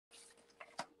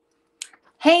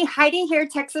Hey, Heidi here,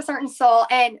 Texas Art and Soul.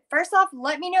 And first off,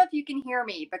 let me know if you can hear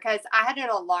me because I had an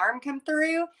alarm come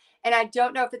through and I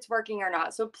don't know if it's working or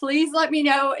not. So please let me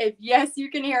know if yes,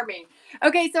 you can hear me.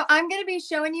 Okay, so I'm going to be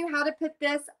showing you how to put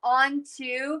this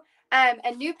onto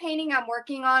a new painting I'm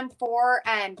working on for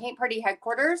Paint Party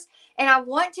Headquarters. And I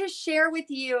want to share with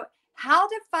you how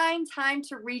to find time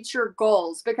to reach your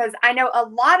goals because I know a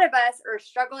lot of us are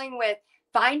struggling with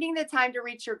finding the time to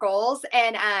reach your goals.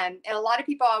 And a lot of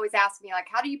people always ask me, like,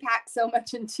 how do you pack so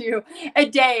much into a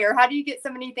day, or how do you get so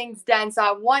many things done? So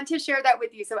I want to share that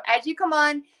with you. So as you come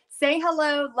on, say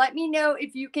hello, let me know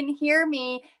if you can hear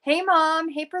me. Hey mom,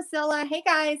 hey Priscilla, hey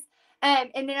guys.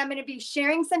 And then I'm going to be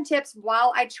sharing some tips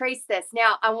while I trace this.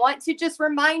 Now I want to just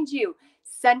remind you,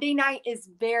 Sunday night is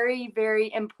very,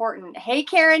 very important. Hey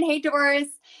Karen, hey Doris.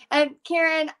 And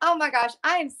Karen, oh my gosh,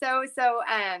 I am so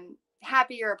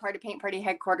happy you're a part of Paint Party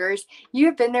Headquarters. You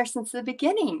have been there since the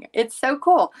beginning. It's so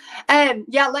cool.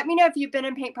 Yeah, let me know if you've been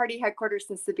in Paint Party Headquarters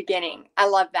since the beginning. I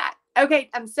love that. Okay,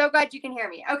 I'm so glad you can hear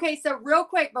me. Okay, so real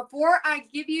quick, before I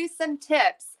give you some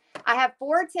tips, I have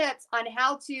 4 tips on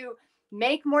how to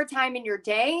make more time in your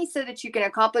day so that you can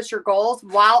accomplish your goals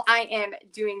while I am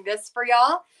doing this for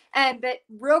y'all. But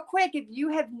real quick, if you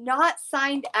have not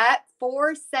signed up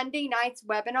for Sunday night's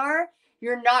webinar,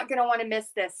 you're not going to want to miss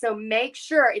this. So make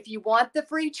sure if you want the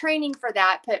free training for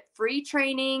that, put free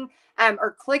training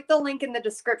or click the link in the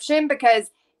description because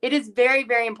it is very,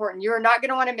 very important. You are not going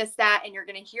to want to miss that, and you're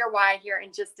going to hear why here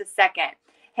in just a second.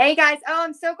 Hey guys, oh,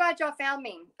 I'm so glad y'all found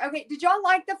me. Okay, did y'all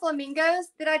like the flamingos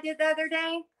that I did the other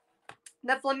day?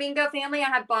 The flamingo family, I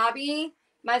had Bobby,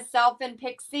 myself, and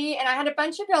Pixie, and I had a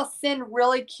bunch of y'all send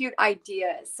really cute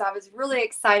ideas. So I was really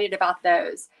excited about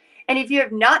those. And if you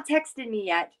have not texted me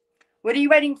yet, what are you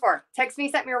waiting for? Text me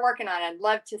something you're working on. I'd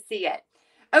love to see it.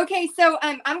 Okay, so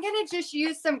I'm going to just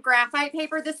use some graphite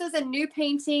paper. This is a new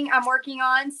painting I'm working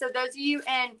on. So those of you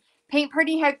in Paint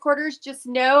Party Headquarters, just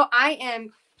know I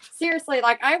am seriously,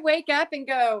 like, I wake up and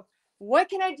go, what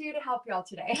can I do to help y'all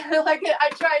today? Like, I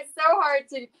try so hard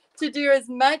to do as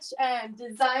much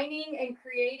designing and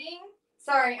creating.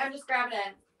 Sorry, I'm just grabbing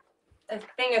a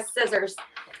thing of scissors.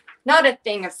 Not a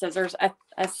thing of scissors,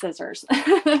 a scissors.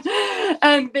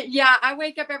 But yeah, I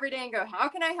wake up every day and go, how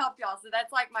can I help y'all? So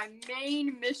that's like my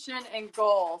main mission and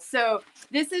goal. So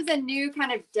this is a new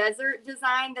kind of desert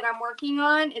design that I'm working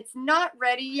on. It's not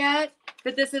ready yet,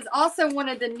 but this is also one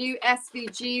of the new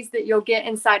SVGs that you'll get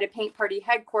inside of Paint Party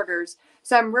Headquarters.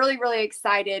 So I'm really, really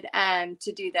excited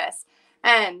to do this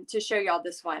and to show y'all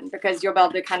this one because you'll be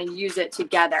able to kind of use it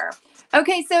together.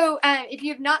 Okay, so if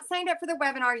you have not signed up for the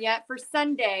webinar yet for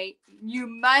Sunday, you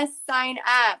must sign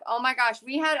up. Oh my gosh,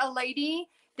 we had a lady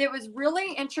that was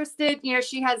really interested. You know,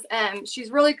 she has she's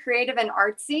really creative and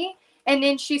artsy. And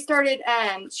then she started,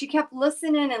 she kept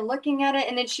listening and looking at it.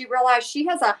 And then she realized she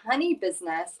has a honey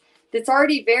business that's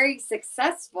already very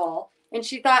successful. And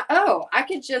she thought, oh, I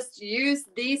could just use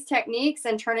these techniques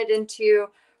and turn it into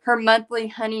her monthly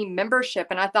honey membership.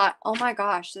 And I thought, oh my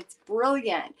gosh, that's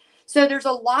brilliant. So there's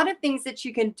a lot of things that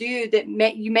you can do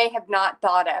that you may have not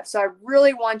thought of. So I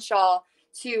really want y'all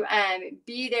to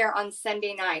be there on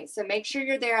Sunday night. So make sure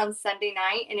you're there on Sunday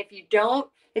night. And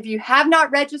if you have not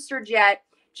registered yet,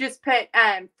 just put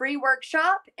free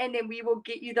workshop and then we will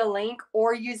get you the link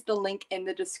or use the link in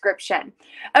the description.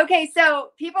 Okay,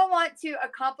 so people want to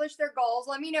accomplish their goals.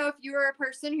 Let me know if you are a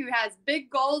person who has big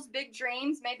goals, big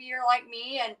dreams. Maybe you're like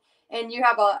me and you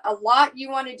have a lot you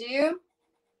want to do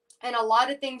and a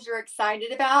lot of things you're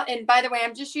excited about. And by the way,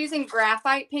 I'm just using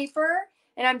graphite paper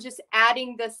and I'm just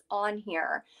adding this on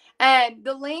here. And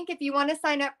the link, if you want to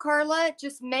sign up, Carla,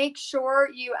 just make sure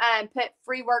you put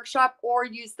free workshop or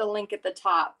use the link at the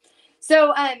top.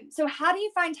 So how do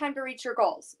you find time to reach your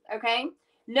goals? Okay.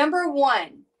 Number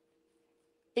 1,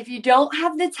 if you don't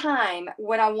have the time,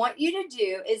 what I want you to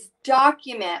do is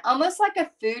document, almost like a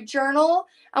food journal.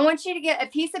 I want you to get a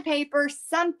piece of paper,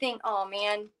 something. Oh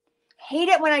man, hate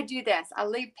it when I do this. I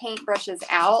leave paintbrushes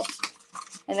out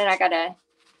and then I gotta,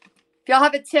 if y'all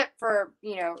have a tip for,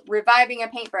 reviving a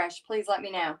paintbrush, please let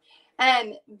me know.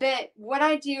 But what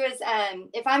I do is,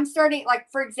 if I'm starting,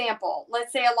 like, for example,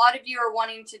 let's say a lot of you are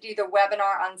wanting to do the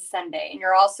webinar on Sunday and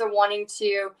you're also wanting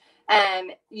to,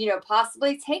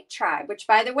 possibly take Tribe, which,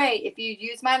 by the way, if you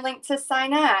use my link to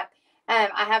sign up,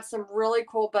 I have some really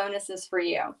cool bonuses for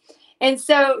you. And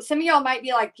so some of y'all might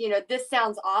be like, this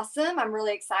sounds awesome. I'm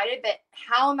really excited, but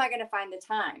how am I going to find the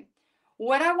time?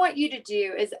 What I want you to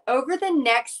do is over the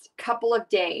next couple of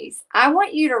days, I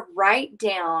want you to write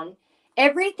down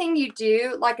everything you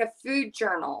do like a food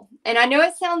journal. And I know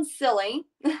it sounds silly.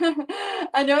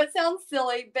 I know it sounds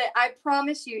silly, but I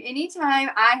promise you, anytime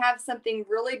I have something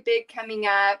really big coming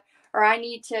up, or I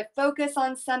need to focus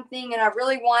on something and I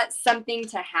really want something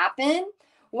to happen,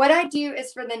 what I do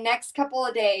is for the next couple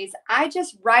of days, I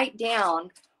just write down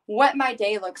what my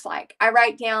day looks like. I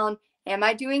write down, am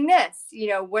I doing this?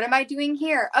 What am I doing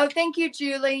here? Oh, thank you,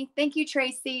 Julie. Thank you,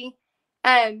 Tracy.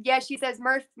 Yeah, she says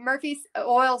Murphy's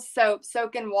oil soap,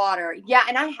 soak in water. Yeah,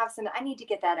 and I have some. I need to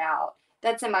get that out.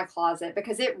 That's in my closet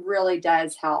because it really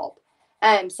does help.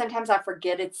 Sometimes I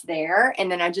forget it's there,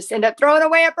 and then I just end up throwing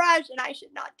away a brush, and I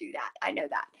should not do that. I know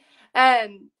that.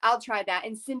 I'll try that.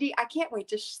 And Cindy, I can't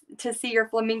wait to see your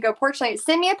flamingo porch light.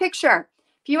 Send me a picture.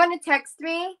 If you want to text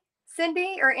me,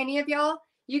 Cindy, or any of y'all,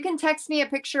 you can text me a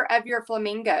picture of your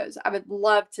flamingos. I would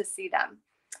love to see them.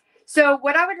 So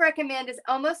what I would recommend is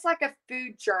almost like a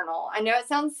food journal. I know it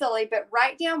sounds silly, but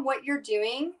write down what you're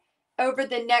doing over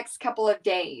the next couple of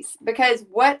days. Because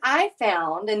what I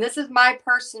found, and this is my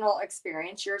personal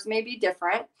experience, yours may be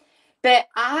different, but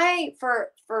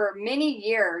for many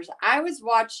years, I was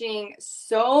watching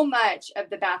so much of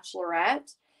The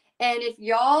Bachelorette. And if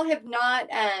y'all have not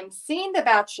seen The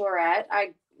Bachelorette,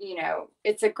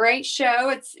 it's a great show.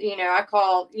 It's, I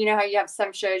call, how you have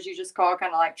some shows you just call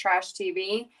kind of like trash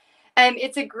TV.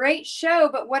 It's a great show,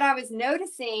 but what I was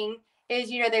noticing is,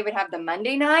 they would have the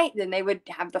Monday night, then they would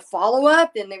have the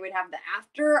follow-up, then they would have the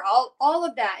after, all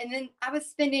of that. And then I was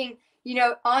spending,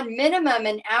 on minimum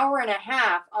an hour and a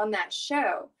half on that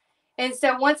show. And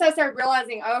so once I started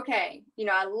realizing, okay,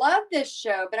 I love this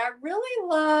show, but I really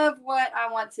love what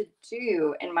I want to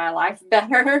do in my life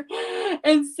better.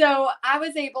 And so I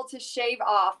was able to shave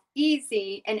off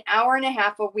easy an hour and a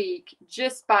half a week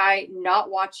just by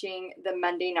not watching the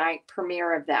Monday night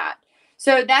premiere of that.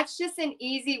 So that's just an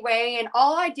easy way. And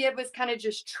all I did was kind of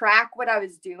just track what I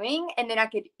was doing. And then I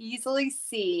could easily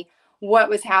see what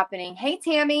was happening. Hey,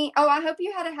 Tammy. Oh, I hope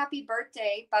you had a happy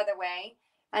birthday, by the way.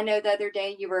 I know the other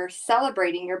day you were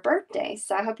celebrating your birthday,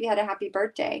 so I hope you had a happy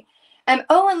birthday. And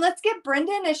let's give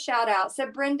Brendan a shout out. So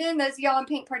Brendan, those of y'all in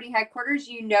Paint Party headquarters,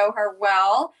 you know her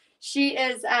well. She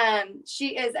is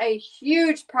a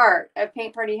huge part of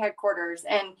Paint Party headquarters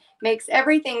and makes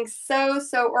everything so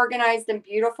organized and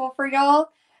beautiful for y'all.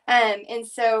 And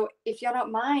so if y'all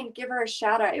don't mind, give her a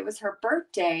shout out. It was her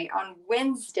birthday on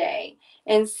Wednesday.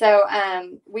 And so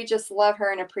we just love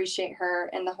her and appreciate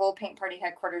her and the whole Paint Party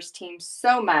headquarters team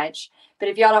so much. But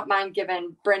if y'all don't mind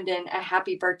giving Brendan a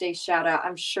happy birthday shout out,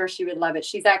 I'm sure she would love it.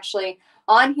 She's actually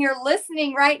on here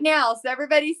listening right now. So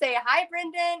everybody say hi,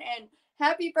 Brendan, and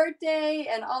happy birthday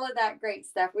and all of that great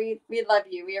stuff. We love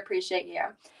you. We appreciate you.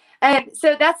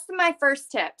 So that's my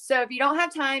first tip. So if you don't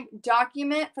have time,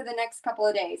 document for the next couple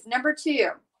of days. Number 2,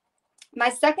 my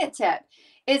second tip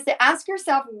is to ask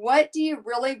yourself, what do you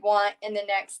really want in the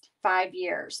next 5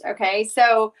 years? Okay.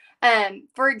 So,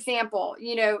 for example,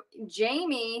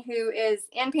 Jamie, who is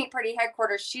in Paint Party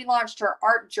headquarters, she launched her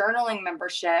art journaling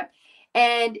membership.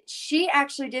 And she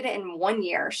actually did it in 1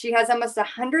 year. She has almost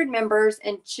 100 members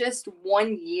in just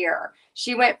 1 year.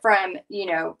 She went from,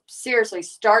 seriously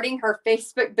starting her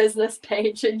Facebook business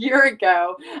page a year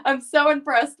ago. I'm so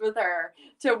impressed with her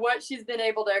to what she's been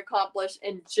able to accomplish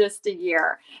in just a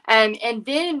year. And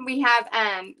then we have,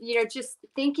 just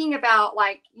thinking about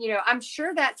I'm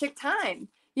sure that took time.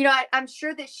 I'm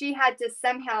sure that she had to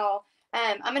somehow,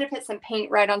 I'm going to put some paint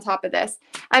right on top of this.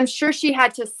 I'm sure she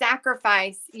had to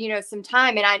sacrifice, some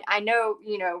time. And I know,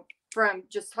 from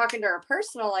just talking to her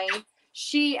personally,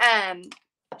 she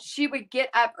would get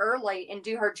up early and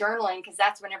do her journaling because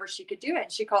that's whenever she could do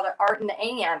it. She called it Art in the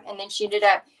AM. And then she ended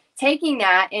up taking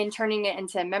that and turning it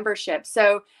into a membership.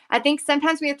 So I think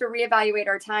sometimes we have to reevaluate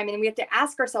our time and we have to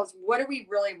ask ourselves, what do we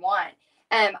really want?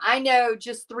 I know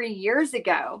just 3 years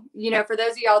ago, for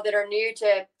those of y'all that are new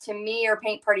to me or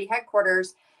Paint Party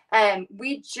headquarters,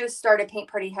 we just started Paint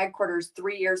Party headquarters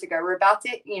 3 years ago. We're about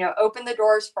to, open the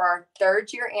doors for our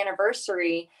 3rd year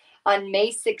anniversary on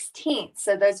May 16th.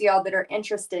 So those of y'all that are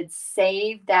interested,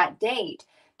 save that date.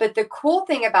 But the cool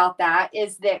thing about that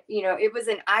is that, it was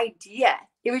an idea.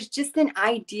 It was just an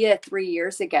idea 3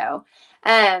 years ago.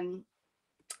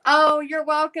 Oh, you're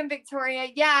welcome, Victoria.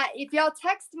 Yeah, if y'all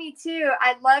text me too,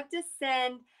 I love to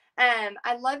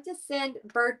send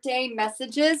birthday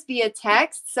messages via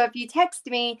text. So if you text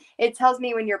me, it tells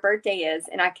me when your birthday is,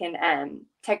 and I can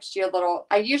text you a little.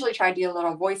 I usually try to do a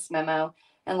little voice memo,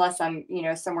 unless I'm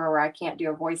somewhere where I can't do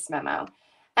a voice memo.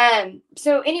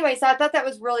 So anyways, I thought that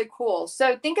was really cool.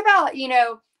 So think about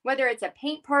whether it's a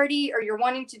paint party or you're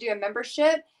wanting to do a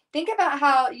membership. Think about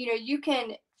how you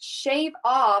can shave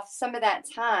off some of that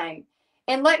time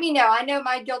and let me know. I know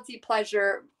my guilty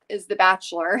pleasure is The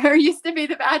Bachelor or used to be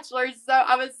The Bachelor. So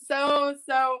I was so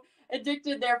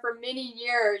addicted there for many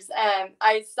years.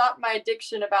 I stopped my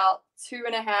addiction about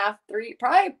 2.5, 3,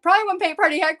 probably when Paint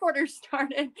Party headquarters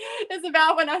started is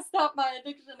about when I stopped my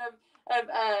addiction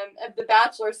of The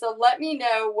Bachelor. So let me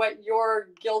know what your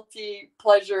guilty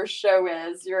pleasure show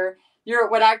is. Your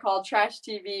what I call trash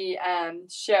TV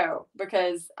show,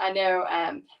 because I know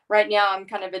right now I'm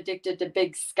kind of addicted to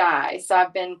Big Sky. So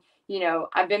I've been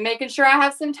making sure I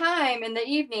have some time in the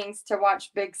evenings to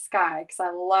watch Big Sky because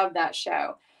I love that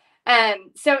show.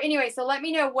 So anyway, so let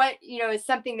me know what, is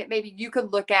something that maybe you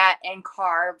could look at and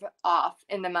carve off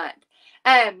in the month.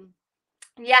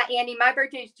 Yeah, Andy, my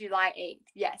birthday is July 8th.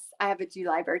 Yes, I have a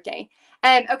July birthday.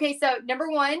 Okay, so number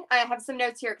one, I have some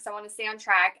notes here because I want to stay on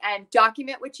track. And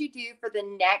document what you do for the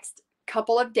next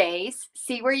couple of days.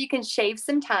 See where you can shave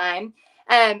some time.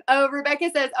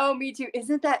 Rebecca says, oh, me too.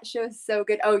 Isn't that show so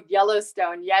good? Oh,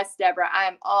 Yellowstone. Yes, Deborah, I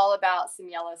am all about some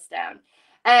Yellowstone.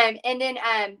 And then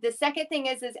the second thing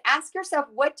is ask yourself,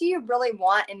 what do you really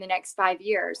want in the next 5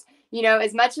 years?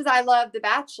 As much as I love The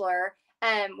Bachelor,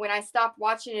 when I stopped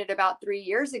watching it about 3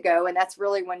 years ago, and that's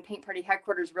really when Paint Party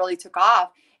headquarters really took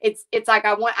off. It's like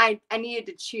I needed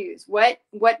to choose what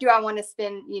do I want to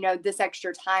spend, this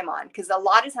extra time on? Because a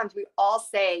lot of times we all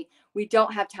say we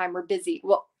don't have time, we're busy.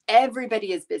 Well,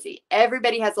 everybody is busy.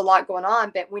 Everybody has a lot going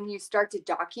on. But when you start to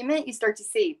document, you start to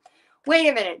see, wait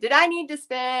a minute, did I need to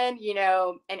spend,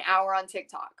 an hour on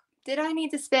TikTok? Did I need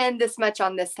to spend this much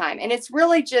on this time? And it's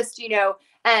really just,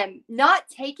 not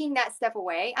taking that stuff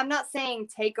away. I'm not saying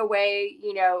take away,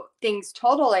 things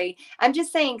totally. I'm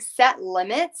just saying set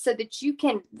limits so that you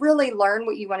can really learn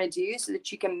what you want to do so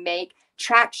that you can make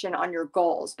traction on your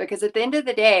goals. Because at the end of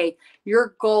the day,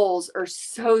 your goals are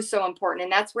so, so important.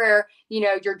 And that's where,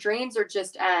 your dreams are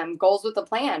just goals with a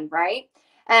plan, right?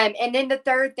 And then the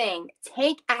third thing,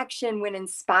 take action when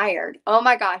inspired. Oh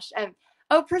my gosh.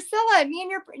 Oh, Priscilla, me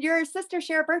and your sister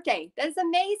share a birthday. That's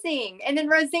amazing. And then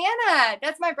Rosanna,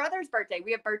 that's my brother's birthday.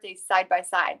 We have birthdays side by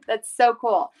side. That's so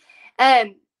cool.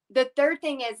 The third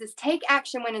thing is take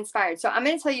action when inspired. So I'm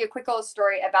going to tell you a quick little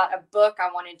story about a book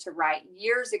I wanted to write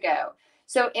years ago.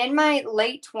 So in my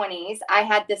late 20s, I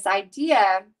had this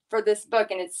idea for this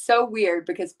book, and it's so weird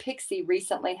because Pixie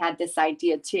recently had this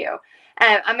idea too.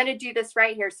 I'm going to do this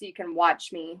right here so you can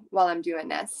watch me while I'm doing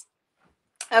this.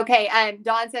 Okay,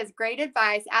 Dawn says, great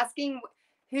advice. Asking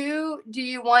who do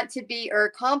you want to be or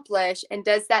accomplish, and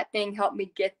does that thing help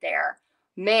me get there?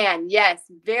 Man, yes,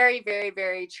 very, very,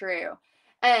 very true.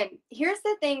 Here's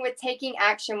the thing with taking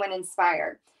action when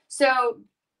inspired. So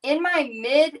in my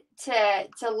mid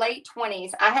to late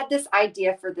 20s, I had this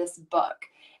idea for this book.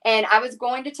 And I was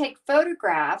going to take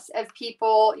photographs of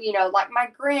people, like my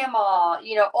grandma,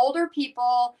 older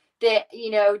people that,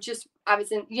 just I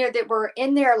was in, that were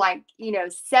in their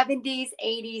 70s,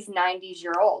 80s, 90s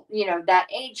year old, that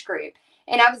age group.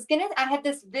 And I had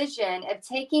this vision of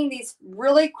taking these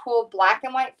really cool black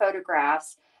and white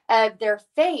photographs of their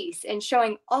face and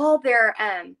showing all their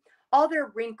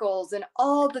wrinkles and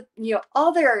all the,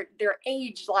 all their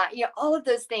age, all of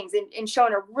those things, and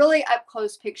showing a really up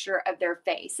close picture of their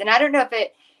face. And I don't know if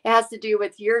it has to do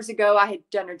with years ago, I had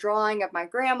done a drawing of my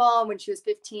grandma when she was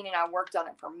 15 and I worked on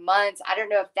it for months. I don't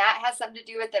know if that has something to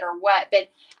do with it or what, but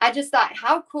I just thought,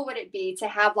 how cool would it be to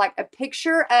have like a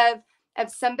picture of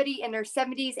somebody in their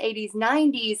 70s, 80s,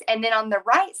 90s, and then on the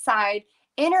right side,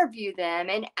 interview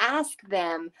them and ask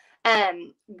them,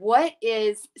 what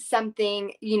is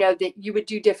something, that you would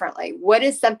do differently? What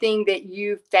is something that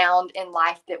you found in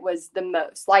life that was the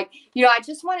most I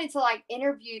just wanted to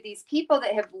interview these people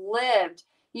that have lived,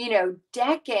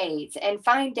 decades, and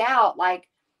find out like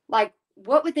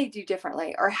what would they do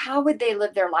differently, or how would they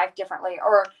live their life differently,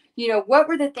 or what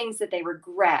were the things that they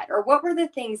regret, or what were the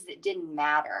things that didn't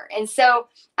matter. And so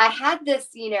I had this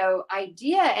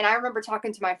idea, and I remember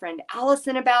talking to my friend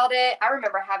Allison about it. I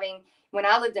remember having, when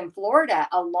I lived in Florida,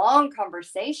 a long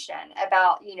conversation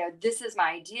about, this is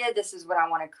my idea, this is what I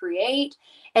want to create.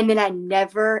 And then I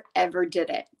never, ever did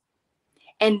it.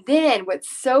 And then what's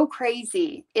so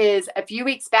crazy is a few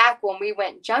weeks back when we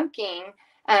went junking,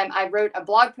 I wrote a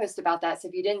blog post about that. So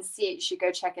if you didn't see it, you should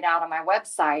go check it out on my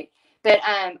website. But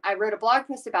I wrote a blog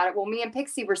post about it. Well, me and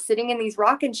Pixie were sitting in these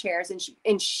rocking chairs,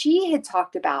 and she had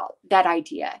talked about that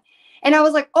idea. And I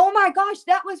was like, oh my gosh,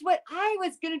 that was what I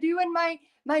was going to do in my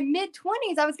mid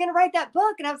 20s. I was going to write that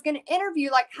book, and I was going to interview,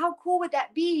 how cool would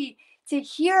that be to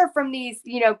hear from these,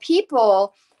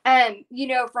 people,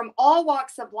 from all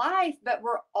walks of life, but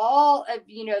we're all of,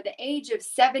 the age of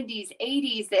 70s,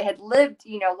 80s that had lived,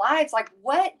 lives. Like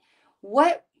what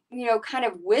kind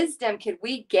of wisdom could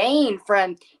we gain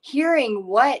from hearing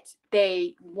what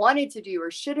they wanted to do or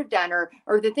should have done,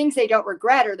 or the things they don't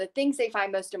regret, or the things they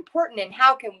find most important, and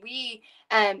how can we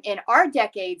in our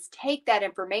decades take that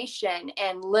information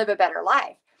and live a better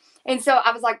life? And so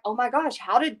I was like, oh my gosh,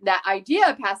 how did that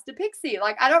idea pass to Pixie?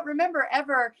 Like, I don't remember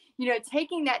ever,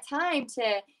 taking that time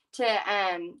to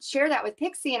share that with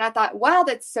Pixie. And I thought, wow,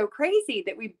 that's so crazy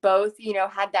that we both,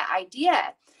 had that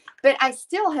idea. But I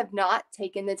still have not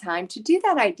taken the time to do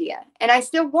that idea. And I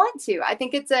still want to. I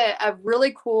think it's a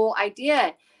really cool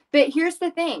idea. But here's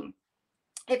the thing.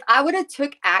 If I would have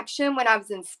took action when I was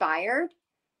inspired,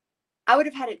 I would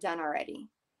have had it done already.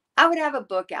 I would have a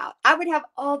book out. I would have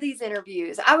all these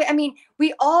interviews. I mean,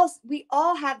 we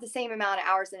all have the same amount of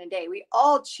hours in a day. We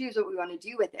all choose what we want to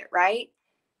do with it, right?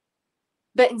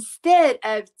 But instead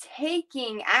of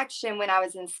taking action when I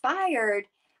was inspired,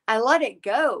 I let it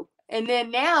go. And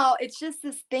then now it's just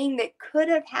this thing that could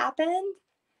have happened,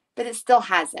 but it still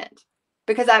hasn't,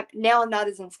 because I'm not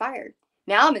as inspired.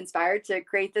 Now I'm inspired to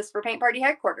create this for Paint Party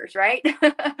headquarters, right?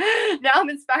 Now I'm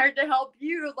inspired to help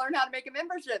you learn how to make a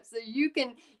membership so you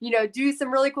can, do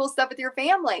some really cool stuff with your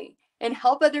family and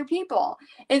help other people.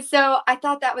 And so I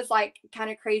thought that was like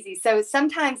kind of crazy. So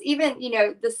sometimes even,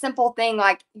 the simple thing,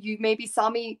 like you maybe saw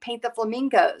me paint the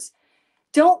flamingos.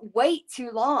 Don't wait too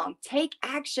long. Take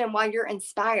action while you're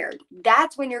inspired.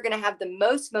 That's when you're going to have the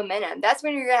most momentum. That's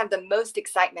when you're going to have the most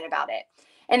excitement about it.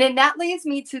 And then that leads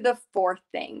me to the fourth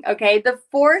thing. Okay. The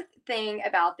fourth thing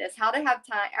about this, how to have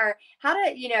time, or how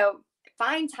to,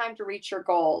 find time to reach your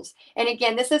goals. And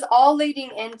again, this is all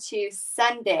leading into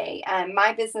Sunday.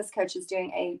 My business coach is doing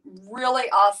a really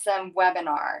awesome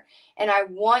webinar, and I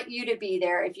want you to be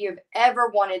there. If you've ever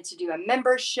wanted to do a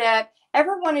membership,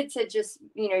 ever wanted to just,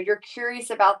 you're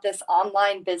curious about this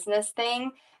online business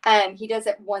thing, he does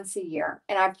it once a year.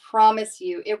 And I promise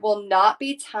you, it will not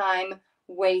be time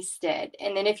wasted.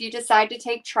 And then if you decide to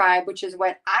take Tribe, which is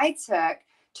what I took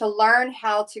to learn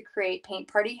how to create Paint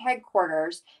Party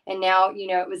headquarters, and now,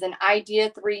 it was an idea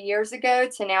 3 years ago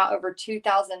to now over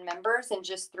 2,000 members in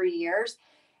just 3 years.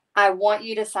 I want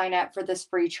you to sign up for this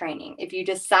free training. If you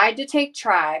decide to take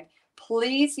Tribe,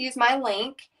 please use my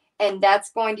link, and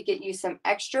that's going to get you some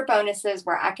extra bonuses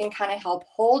where I can kind of help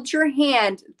hold your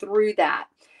hand through that.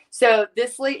 So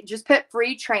just put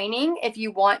free training if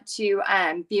you want to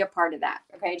be a part of that.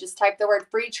 Okay, just type the word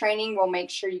free training. We'll make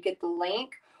sure you get the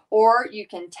link, or you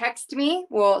can text me.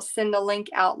 We'll send the link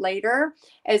out later,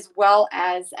 as well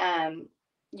as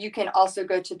you can also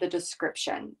go to the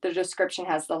description. The description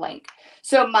has the link.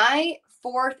 So my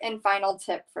fourth and final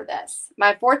tip for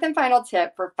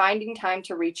finding time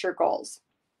to reach your goals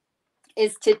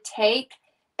is to take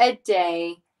a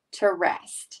day to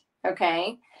rest.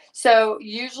 Okay. So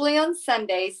usually on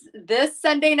Sundays, this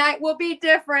Sunday night will be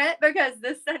different because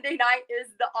this Sunday night is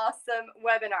the awesome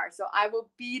webinar. So I will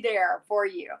be there for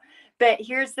you. But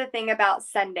here's the thing about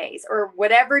Sundays, or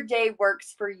whatever day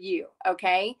works for you.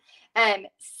 Okay.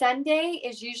 Sunday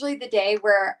is usually the day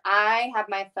where I have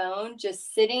my phone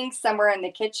just sitting somewhere in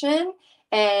the kitchen.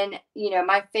 And,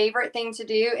 my favorite thing to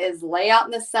do is lay out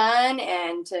in the sun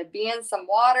and to be in some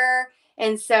water.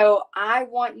 And so I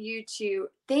want you to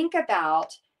think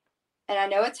about, and I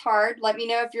know it's hard. Let me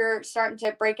know if you're starting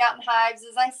to break out in hives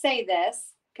as I say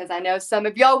this, because I know some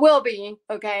of y'all will be,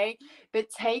 okay? But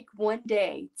take one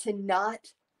day to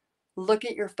not look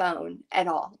at your phone at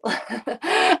all.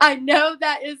 I know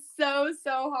that is so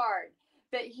hard,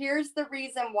 but here's the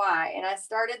reason why. And I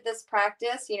started this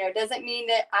practice, it doesn't mean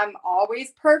that I'm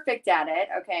always perfect at it,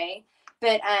 okay?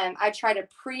 But I try to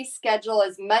pre-schedule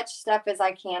as much stuff as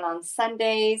I can on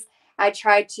Sundays. I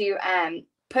try to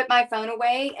put my phone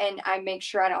away, and I make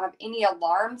sure I don't have any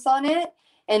alarms on it.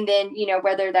 And then,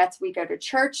 whether that's we go to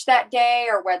church that day,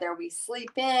 or whether we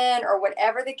sleep in, or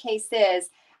whatever the case is,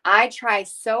 I try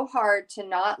so hard to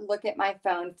not look at my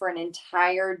phone for an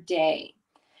entire day.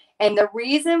 And the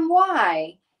reason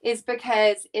why is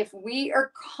because if we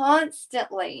are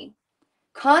constantly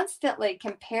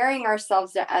comparing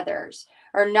ourselves to others,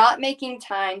 or not making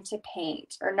time to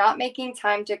paint, or not making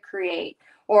time to create,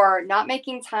 or not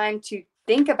making time to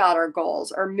think about our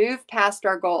goals or move past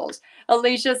our goals.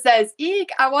 Alicia says, "Eek,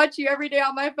 I watch you every day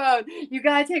on my phone. You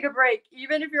gotta take a break,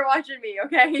 even if you're watching me,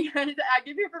 okay?" I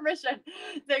give you permission.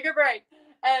 Take a break.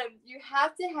 You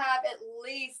have to have at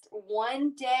least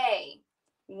one day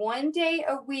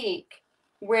a week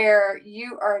where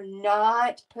you are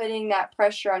not putting that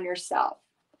pressure on yourself.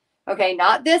 Okay,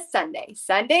 not this Sunday.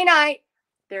 Sunday night,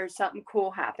 there's something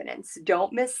cool happening. So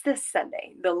don't miss this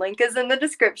Sunday. The link is in the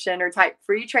description, or type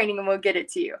free training and we'll get it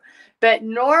to you. But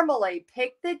normally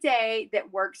pick the day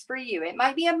that works for you. It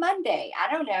might be a Monday.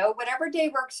 I don't know, whatever day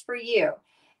works for you.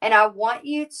 And I want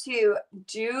you to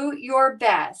do your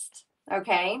best.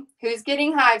 Okay. Who's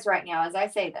getting hives right now as I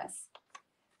say this?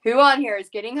 Who on here is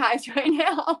getting hives right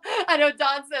now? I know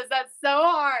Dawn says that's so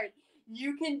hard.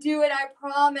 You can do it. I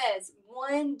promise.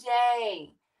 One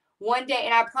day.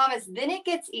 And I promise then it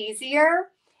gets easier.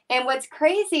 And what's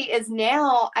crazy is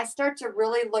now I start to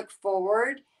really look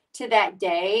forward to that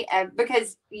day,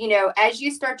 because, as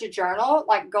you start to journal,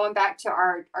 like going back to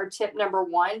our tip number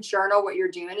 1, journal what you're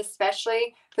doing,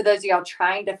 especially for those of y'all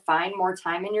trying to find more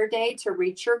time in your day to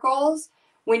reach your goals.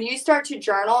 When you start to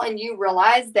journal and you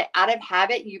realize that out of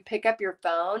habit, you pick up your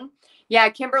phone. Yeah,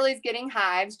 Kimberly's getting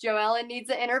hives. Joellen needs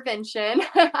an intervention.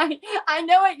 I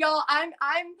know it, y'all.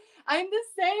 I'm the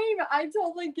same. I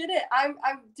totally get it.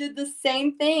 I did the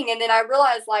same thing. And then I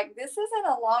realized, like, this isn't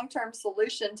a long-term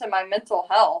solution to my mental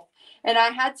health. And I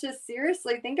had to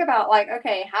seriously think about, like,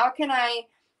 okay, how can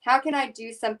I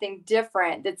do something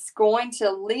different that's going to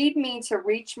lead me to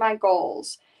reach my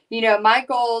goals? My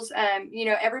goals,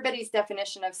 everybody's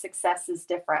definition of success is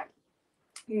different.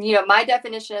 My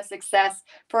definition of success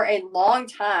for a long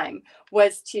time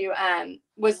was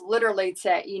literally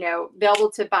to, be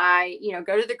able to buy,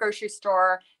 go to the grocery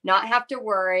store, not have to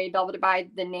worry, be able to buy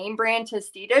the name brand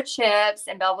Tostito chips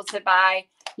and be able to buy,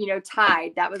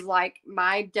 Tide. That was like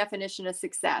my definition of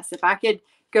success. If I could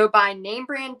go buy name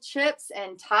brand chips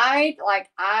and Tide, like,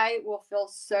 I will feel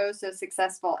so, so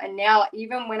successful. And now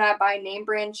even when I buy name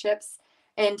brand chips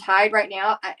and Tide right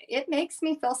now, it makes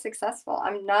me feel successful.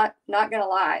 I'm not gonna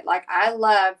lie. Like, I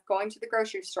love going to the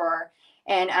grocery store,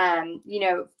 and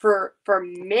for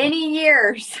many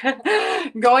years,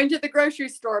 going to the grocery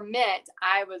store meant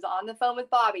I was on the phone with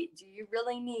Bobby. Do you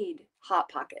really need Hot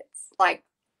Pockets? Like,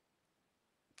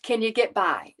 can you get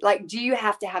by? Like, do you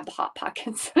have to have the Hot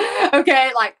Pockets?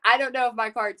 Okay. Like, I don't know if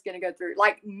my card's going to go through.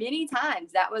 Like, many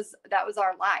times that was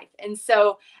our life. And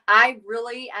so I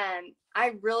really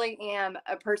am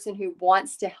a person who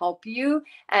wants to help you.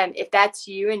 If that's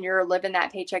you and you're living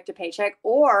that paycheck to paycheck,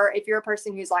 or if you're a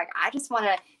person who's like, I just want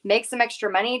to make some extra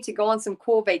money to go on some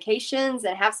cool vacations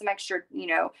and have some extra,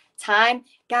 time,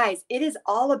 guys, it is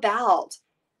all about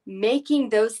making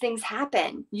those things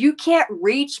happen. You can't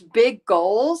reach big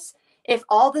goals if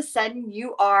all of a sudden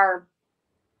you are,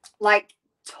 like,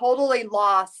 totally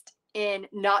lost in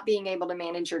not being able to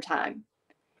manage your time.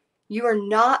 You are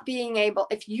not being able,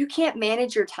 if you can't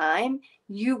manage your time,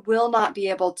 you will not be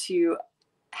able to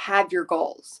have your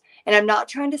goals. And I'm not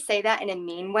trying to say that in a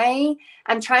mean way.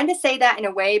 I'm trying to say that in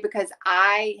a way because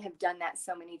I have done that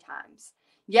so many times.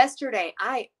 Yesterday,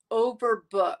 I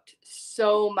overbooked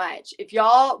so much. If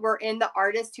y'all were in the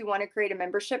Artists Who Want to Create a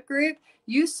Membership group,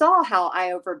 you saw how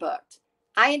I overbooked.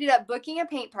 I ended up booking a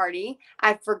paint party.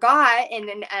 I forgot, and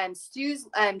then Stu's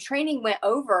training went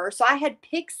over. So I had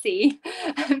Pixie.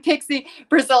 Pixie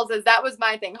Priscilla says that was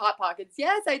my thing. Hot Pockets.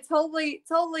 Yes, I totally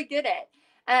get it.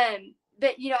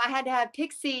 But, I had to have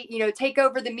Pixie, take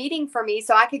over the meeting for me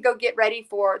so I could go get ready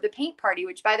for the paint party,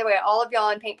 which, by the way, all of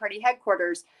y'all in Paint Party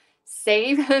headquarters,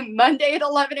 save Monday at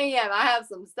 11 a.m. I have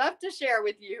some stuff to share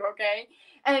with you. Okay.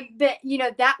 But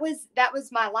that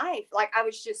was my life. Like, I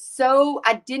was just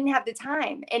I didn't have the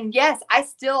time. And yes, I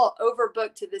still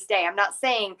overbook to this day. I'm not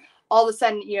saying all of a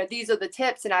sudden, these are the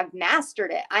tips and I've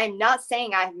mastered it. I am not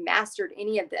saying I've mastered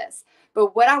any of this,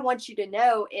 but what I want you to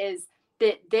know is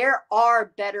that there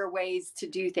are better ways to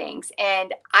do things.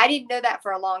 And I didn't know that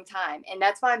for a long time. And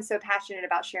that's why I'm so passionate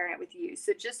about sharing it with you.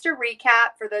 So just to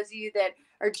recap, for those of you that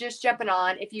are just jumping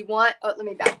on, if you want, let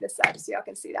me back this up so y'all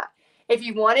can see that. If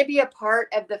you want to be a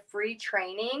part of the free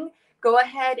training, go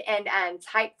ahead and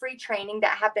type free training.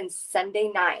 That happens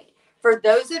Sunday night. For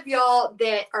those of y'all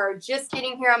that are just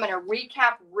getting here, I'm going to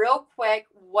recap real quick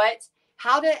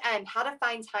how to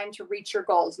find time to reach your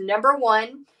goals. Number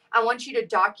 1, I want you to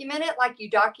document it like you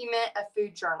document a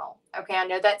food journal. Okay, I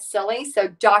know that's silly, so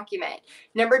document.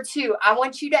 Number 2, I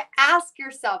want you to ask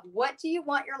yourself, what do you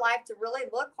want your life to really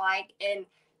look like in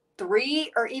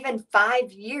 3 or even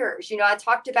 5 years? I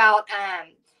talked about,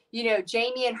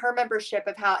 Jamie and her membership,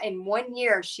 of how in 1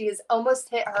 year she has almost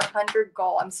hit her 100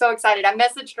 goal. I'm so excited. I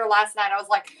messaged her last night. I was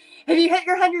like, have you hit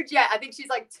your 100 yet? I think she's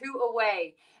like 2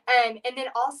 away. And then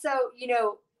also,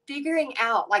 figuring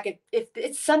out, like, if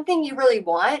it's something you really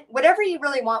want, whatever you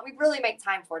really want, we really make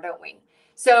time for, don't we?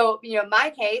 So,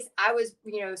 my case, I was,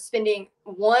 spending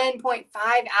 1.5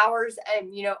 hours,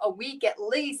 a week at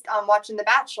least on watching The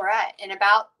Bachelorette. And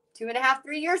about 2.5,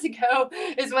 3 years ago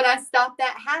is when I stopped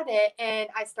that habit and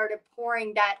I started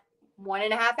pouring that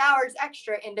 1.5 hours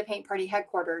extra into Paint Party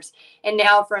headquarters. And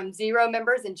now from 0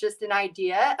 members and just an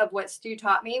idea of what Stu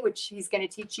taught me, which he's going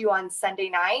to teach you on Sunday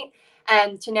night,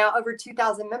 and to now over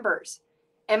 2,000 members.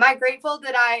 Am I grateful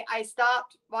that I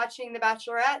stopped watching The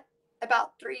Bachelorette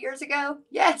about 3 years ago?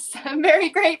 Yes, I'm very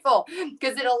grateful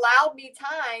because it allowed me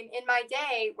time in my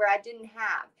day where I didn't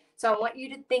have. So I want you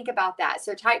to think about that.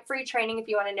 So type free training if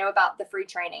you want to know about the free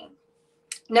training.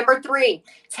 Number 3,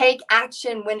 take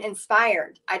action when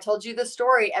inspired. I told you the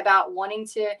story about wanting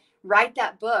to write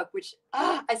that book, which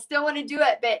I still want to do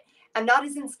it, but I'm not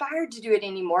as inspired to do it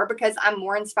anymore because I'm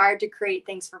more inspired to create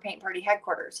things for Paint Party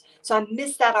headquarters. So I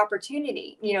missed that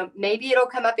opportunity. You know, maybe it'll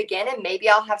come up again and maybe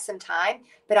I'll have some time,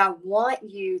 but I want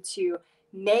you to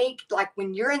make, like,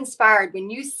 when you're inspired, when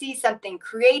you see something,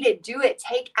 create it, do it,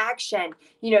 take action.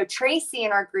 You know, Tracy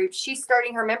in our group, she's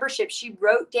starting her membership. She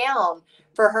wrote down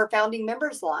for her founding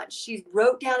members launch, she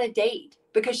wrote down a date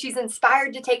because she's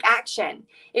inspired to take action.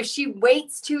 If she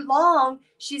waits too long,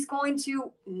 she's going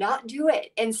to not do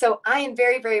it. And so I am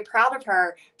very, very proud of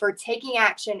her for taking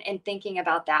action and thinking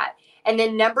about that. And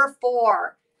then number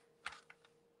 4,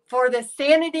 for the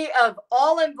sanity of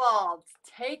all involved,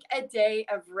 take a day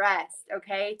of rest,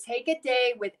 okay? Take a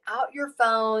day without your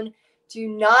phone. Do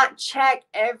not check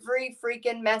every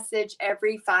freaking message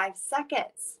every 5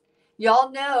 seconds.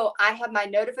 Y'all know I have my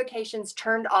notifications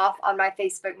turned off on my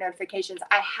Facebook notifications.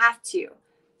 I have to.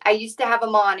 I used to have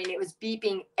them on and it was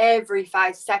beeping every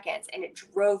 5 seconds and it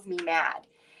drove me mad.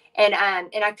 And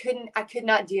I could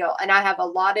not deal. And I have a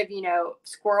lot of, you know,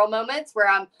 squirrel moments where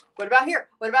I'm, what about here?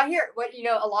 What about here? What, you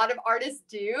know, a lot of artists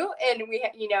do. And we,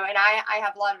 you know, and I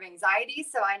have a lot of anxiety.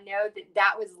 So I know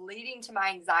that was leading to my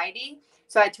anxiety.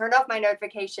 So I turned off my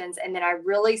notifications and then I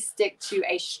really stick to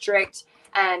a strict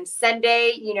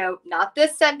Sunday, you know, not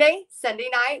this Sunday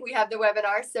night, we have the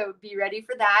webinar. So be ready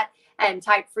for that and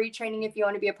type free training if you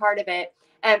want to be a part of it.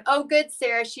 Oh, good,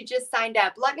 Sarah. She just signed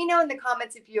up. Let me know in the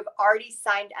comments if you have already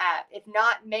signed up. If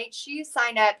not, make sure you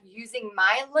sign up using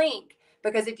my link,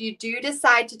 because if you do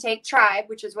decide to take Tribe,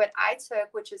 which is what I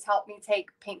took, which has helped me take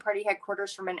Paint Party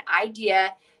headquarters from an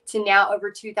idea to now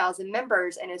over 2,000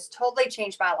 members and has totally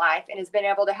changed my life and has been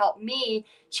able to help me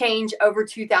change over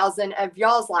 2,000 of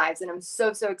y'all's lives. And I'm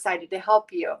so, so excited to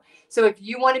help you. So if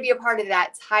you want to be a part of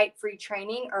that, type free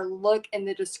training or look in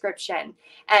the description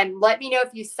and let me know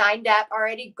if you signed up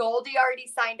already. Goldie already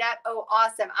signed up. Oh,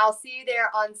 awesome. I'll see you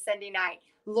there on Sunday night.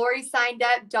 Lori signed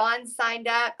up. Dawn signed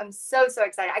up. I'm so, so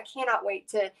excited. I cannot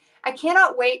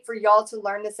wait for y'all to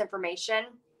learn this information.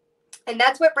 And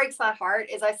that's what breaks my heart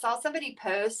is I saw somebody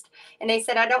post and they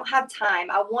said, I don't have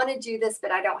time. I want to do this, but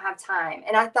I don't have time.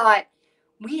 And I thought,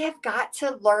 we have got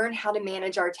to learn how to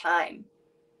manage our time.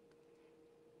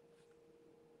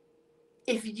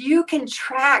 If you can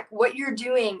track what you're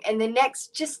doing in the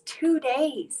next just 2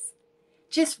 days,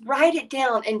 just write it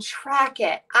down and track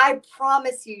it. I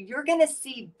promise you, you're going to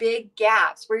see big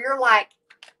gaps where you're like,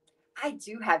 I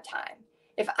do have time.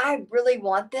 If I really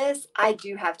want this, I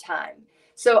do have time.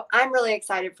 So I'm really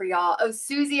excited for y'all. Oh,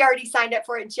 Susie already signed up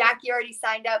for it. Jackie already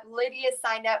signed up. Lydia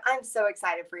signed up. I'm so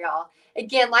excited for y'all.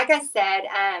 Again, like I said,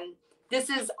 this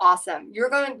is awesome.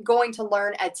 You're going to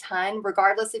learn a ton,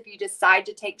 regardless if you decide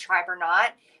to take Tribe or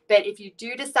not. But if you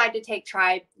do decide to take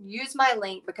Tribe, use my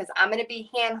link because I'm going to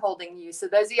be hand-holding you. So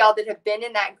those of y'all that have been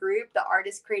in that group, the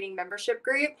Artist Creating Membership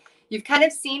group, you've kind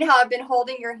of seen how I've been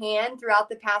holding your hand throughout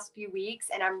the past few weeks.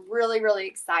 And I'm really, really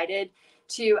excited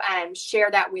to share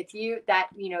that with you, that,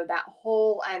 you know, that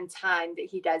whole time that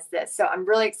he does this. So I'm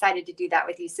really excited to do that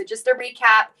with you. So just to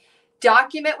recap,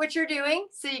 document what you're doing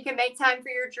so you can make time for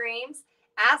your dreams.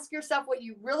 Ask yourself what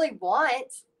you really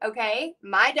want. Okay.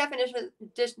 My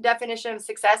definition of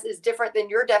success is different than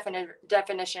your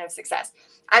definition of success.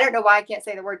 I don't know why I can't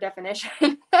say the word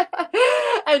definition.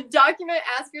 And document,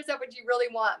 ask yourself what you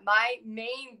really want. My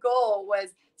main goal was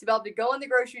to be able to go in the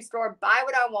grocery store, buy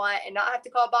what I want, and not have to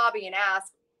call Bobby and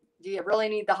ask, do you really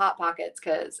need the Hot Pockets?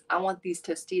 Because I want these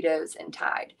Tostitos and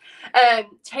Tide.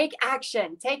 Take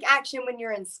action. Take action when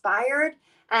you're inspired.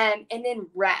 And then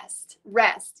rest.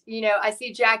 You know, I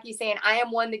see Jackie saying, I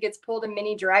am one that gets pulled in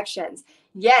many directions.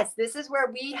 Yes, this is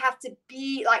where we have to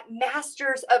be like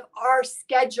masters of our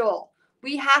schedule.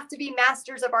 We have to be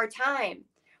masters of our time.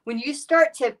 When you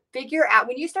start to figure out,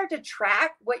 when you start to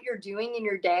track what you're doing in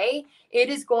your day, it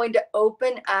is going to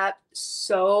open up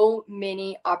so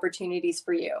many opportunities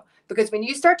for you. Because when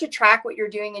you start to track what you're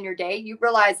doing in your day, you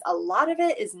realize a lot of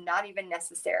it is not even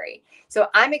necessary. So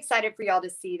I'm excited for y'all to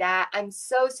see that. I'm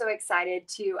so, so excited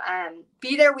to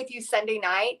be there with you Sunday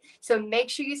night. So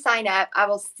make sure you sign up. I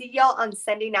will see y'all on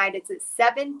Sunday night. It's at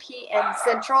 7 p.m.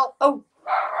 Central. Oh,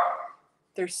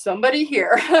 There's somebody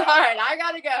here. All right, I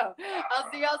gotta go. I'll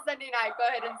see y'all Sunday night. Go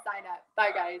ahead and sign up.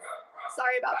 Bye, guys.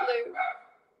 Sorry about Blue.